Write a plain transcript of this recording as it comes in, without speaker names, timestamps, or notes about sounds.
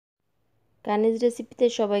কানিজ রেসিপিতে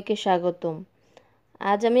সবাইকে স্বাগতম।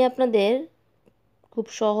 আজ আমি আপনাদের খুব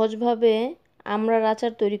সহজভাবে আমড়ার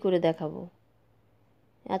আচার তৈরি করে দেখাবো।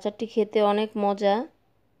 আচারটি খেতে অনেক মজা,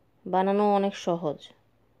 বানানো অনেক সহজ।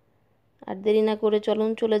 আর দেরি না করে চলুন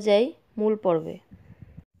চলে যাই মূল পর্বে।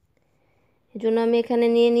 এজন্য আমি এখানে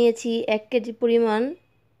নিয়েছি 1 কেজি পরিমাণ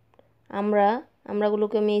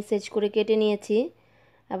আমড়াগুলোকে আমি সাইজ করে কেটে নিয়েছি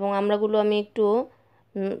এবং আমড়াগুলো আমি একটু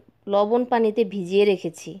লবণ পানিতে ভিজিয়ে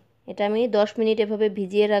রেখেছি। এটা আমি 10 মিনিট এভাবে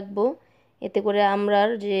ভিজিয়ে রাখবো, এতে করে আমড়ার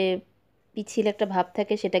যে পিচ্ছিল একটা ভাব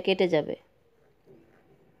থাকে সেটা কেটে যাবে।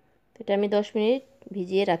 এটা আমি 10 মিনিট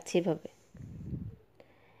ভিজিয়ে রাখছি এভাবে।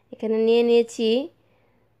 এখানে নিয়েছি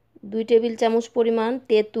 2 টেবিল চামচ পরিমাণ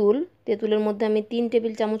তেঁতুলের মধ্যে আমি 3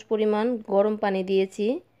 টেবিল চামচ পরিমাণ গরম পানি দিয়েছি।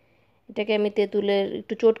 এটাকে আমি তেঁতুলের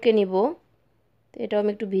একটু চটকে নিব। এটাও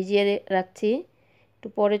আমি একটু ভিজিয়ে রাখছি, একটু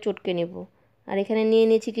পরে চটকে নিব। আর এখানে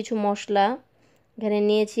নিয়েছি কিছু মশলা। এখানে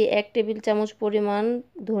নিয়েছি 1 টেবিল চামচ পরিমাণ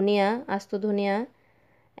ধনিয়া, আস্ত ধনিয়া,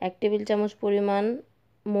 1 টেবিল চামচ পরিমাণ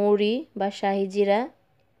মৌরি বা শাহি জিরা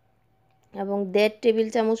এবং 1.5 টেবিল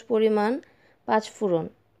চামচ পরিমাণ পাঁচফোড়ন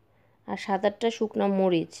আর 7-8টা শুকনো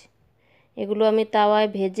মরিচ। এগুলো আমি তাওয়ায়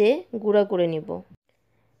ভেজে গুঁড়া করে নিব।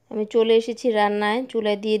 আমি চলে এসেছি রান্নায়।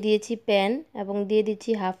 চুলায় দিয়ে দিয়েছি প্যান এবং দিয়ে দিচ্ছি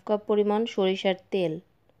 1/2 কাপ পরিমাণ সরিষার তেল।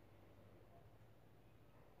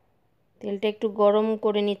 তেলটা একটু গরম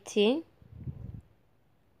করে নিচ্ছি।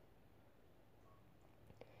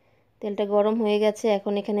 তেলটা গরম হয়ে গেছে।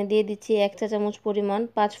 এখন এখানে দিয়ে দিচ্ছি 1 চা চামচ পরিমাণ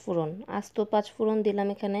পাঁচফোড়ন, আস্ত পাঁচফোড়ন দিলাম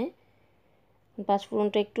এখানে।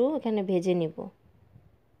 পাঁচফোড়নটা একটু এখানে ভেজে নিব।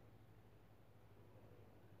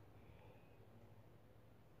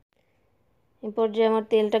 এরপর যে আমার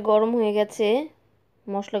তেলটা গরম হয়ে গেছে,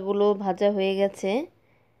 মশলাগুলো ভাজা হয়ে গেছে,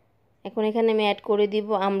 এখন এখানে আমি অ্যাড করে দিব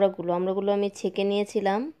আমড়াগুলো আমি ছেঁকে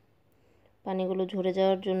নিয়েছিলাম পানিগুলো ঝরে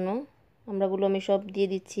যাওয়ার জন্য। আমড়াগুলো আমি সব দিয়ে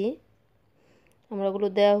দিচ্ছি। আমড়াগুলো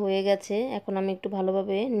দেওয়া হয়ে গেছে। এখন আমি একটু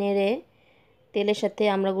ভালোভাবে নেড়ে তেলের সাথে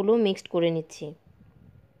আমড়াগুলো মিক্সড করে নিচ্ছি।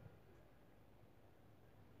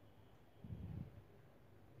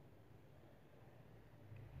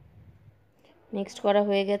 মিক্সড করা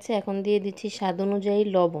হয়ে গেছে। এখন দিয়ে দিচ্ছি স্বাদ অনুযায়ী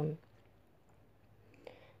লবণ।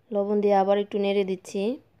 লবণ দিয়ে আবার একটু নেড়ে দিচ্ছি।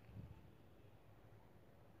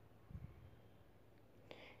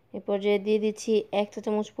 এ পর্যায়ে দিয়ে দিচ্ছি 1 চা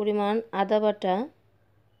চামচ পরিমাণ আদা বাটা,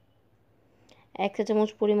 1 চা চামচ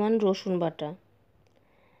পরিমাণ রসুন বাটা,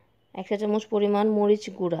 1 চা চামচ পরিমাণ মরিচ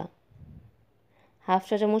গুঁড়া, 1/2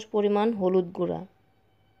 চা চামচ পরিমাণ হলুদ গুঁড়া।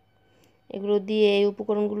 এগুলো দিয়ে, এই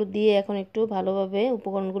উপকরণগুলো দিয়ে এখন একটু ভালোভাবে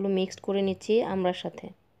উপকরণগুলো মিক্সড করে নিচ্ছি আমড়ার সাথে।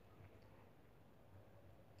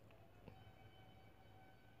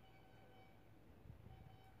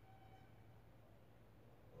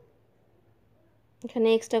 এখানে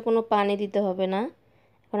এক্সট্রা কোনো পানি দিতে হবে না।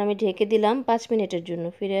 এখন আমি ঢেকে দিলাম 5 মিনিটের জন্য।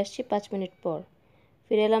 ফিরে আসছি 5 মিনিট পর।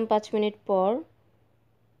 ফিরে এলাম 5 মিনিট পর।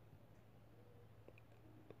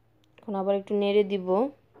 এখন আবার একটু নেড়ে দিব।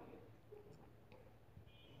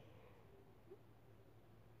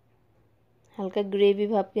 হালকা গ্রেভি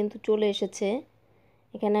ভাব কিন্তু চলে এসেছে।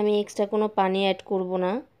 এখানে আমি এক্সট্রা কোনো পানি অ্যাড করব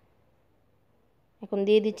না। এখন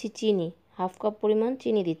দিয়ে দিচ্ছি চিনি, 1/2 কাপ পরিমাণ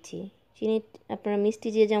চিনি দিচ্ছি। চিনি আপনারা মিষ্টি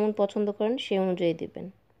যে যেমন পছন্দ করেন সেই অনুযায়ী দেবেন।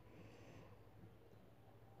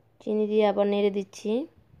 চিনি দিয়ে আবার নেড়ে দিচ্ছি।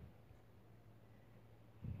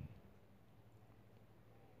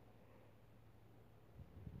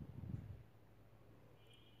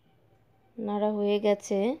 নাড়া হয়ে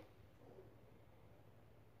গেছে।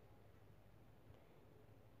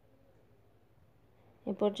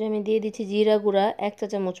 এ পর্যায়ে আমি দিয়ে দিচ্ছি জিরা গুঁড়া 1 চা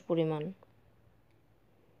চামচ পরিমাণ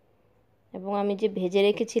এবং আমি যে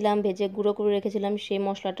ভেজে গুঁড়ো করে রেখেছিলাম সেই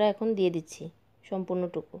মশলাটা এখন দিয়ে দিচ্ছি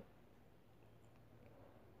সম্পূর্ণটুকু।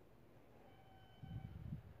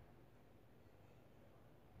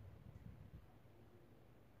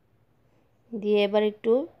 দিয়ে এবার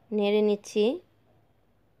একটু নেড়ে নিচ্ছি।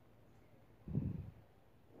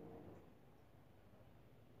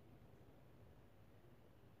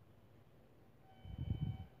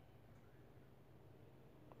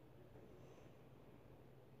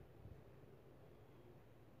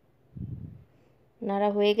 নাড়া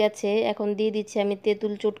হয়ে গেছে। এখন দিয়ে দিচ্ছি আমি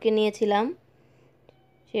তেঁতুল চটকে নিয়েছিলাম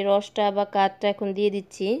সেই রসটা বা কাঠটা এখন দিয়ে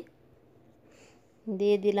দিচ্ছি।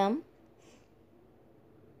 দিয়ে দিলাম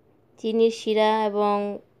চিনির শিরা এবং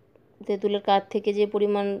তেঁতুলের কাঠ থেকে যে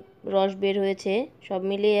পরিমাণ রস বের হয়েছে সব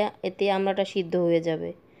মিলিয়ে এতে আমড়াটা সিদ্ধ হয়ে যাবে।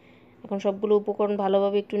 এখন সবগুলো উপকরণ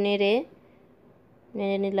ভালোভাবে একটু নেড়ে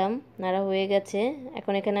নিলাম। নাড়া হয়ে গেছে।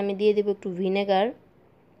 এখন এখানে আমি দিয়ে দেব একটু ভিনেগার,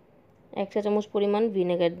 1 চা চামচ পরিমাণ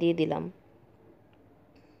ভিনেগার দিয়ে দিলাম।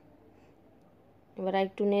 এবার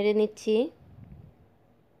একটু নেড়ে নিচ্ছি।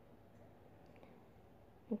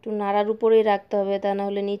 একটু নাড়ার উপরেই রাখতে হবে, তা না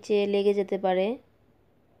হলে নিচে লেগে যেতে পারে,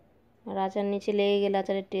 আর আচার নিচে লেগে গেলে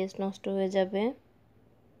আচারের টেস্ট নষ্ট হয়ে যাবে।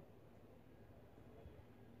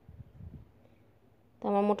 তো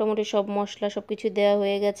আমার মোটামুটি সব মশলা সব কিছু দেওয়া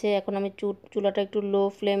হয়ে গেছে। এখন আমি চুলাটা একটু লো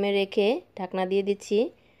ফ্লেমে রেখে ঢাকনা দিয়ে দিচ্ছি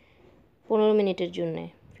 15 মিনিটের জন্যে।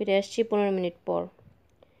 ফিরে আসছি 15 মিনিট পর।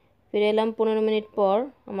 ফিরে এলাম 15 মিনিট পর।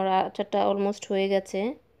 আমার আচারটা অলমোস্ট হয়ে গেছে,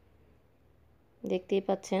 দেখতেই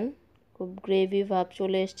পাচ্ছেন খুব গ্রেভি ভাব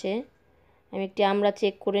চলে এসছে। আমি একটি আমড়া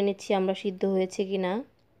চেক করে নিচ্ছি আমড়া সিদ্ধ হয়েছে কি না।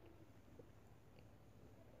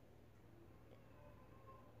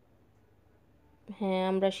 হ্যাঁ,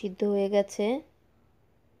 আমড়া সিদ্ধ হয়ে গেছে।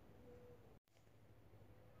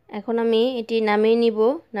 এখন আমি এটি নামিয়ে নিব,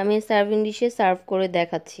 নামিয়ে সার্ভিং ডিশে সার্ভ করে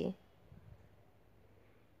দেখাচ্ছি।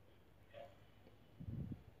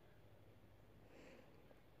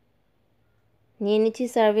 নিয়ে নিচ্ছি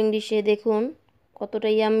সার্ভিং ডিশে, দেখুন কতটা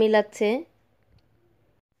ইয়াম্মি লাগছে।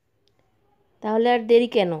 তাহলে আর দেরি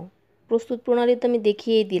কেন, প্রস্তুত প্রণালী তো আমি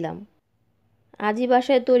দেখিয়েই দিলাম। আজই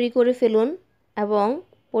বাসায় তৈরি করে ফেলুন এবং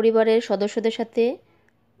পরিবারের সদস্যদের সাথে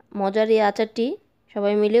মজার এই আচারটি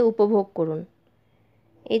সবাই মিলে উপভোগ করুন।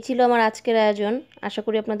 এই ছিল আমার আজকের আয়োজন, আশা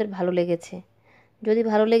করি আপনাদের ভালো লেগেছে। যদি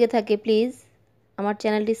ভালো লেগে থাকে প্লিজ আমার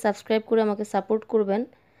চ্যানেলটি সাবস্ক্রাইব করে আমাকে সাপোর্ট করবেন,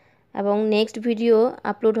 এবং নেক্সট ভিডিও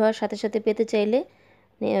আপলোড হওয়ার সাথে সাথে পেতে চাইলে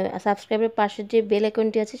সাবস্ক্রাইবের পাশের যে বেল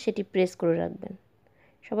আইকনটি আছে সেটি প্রেস করে রাখবেন।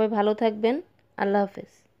 সবাই ভালো থাকবেন। আল্লাহ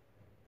হাফেজ।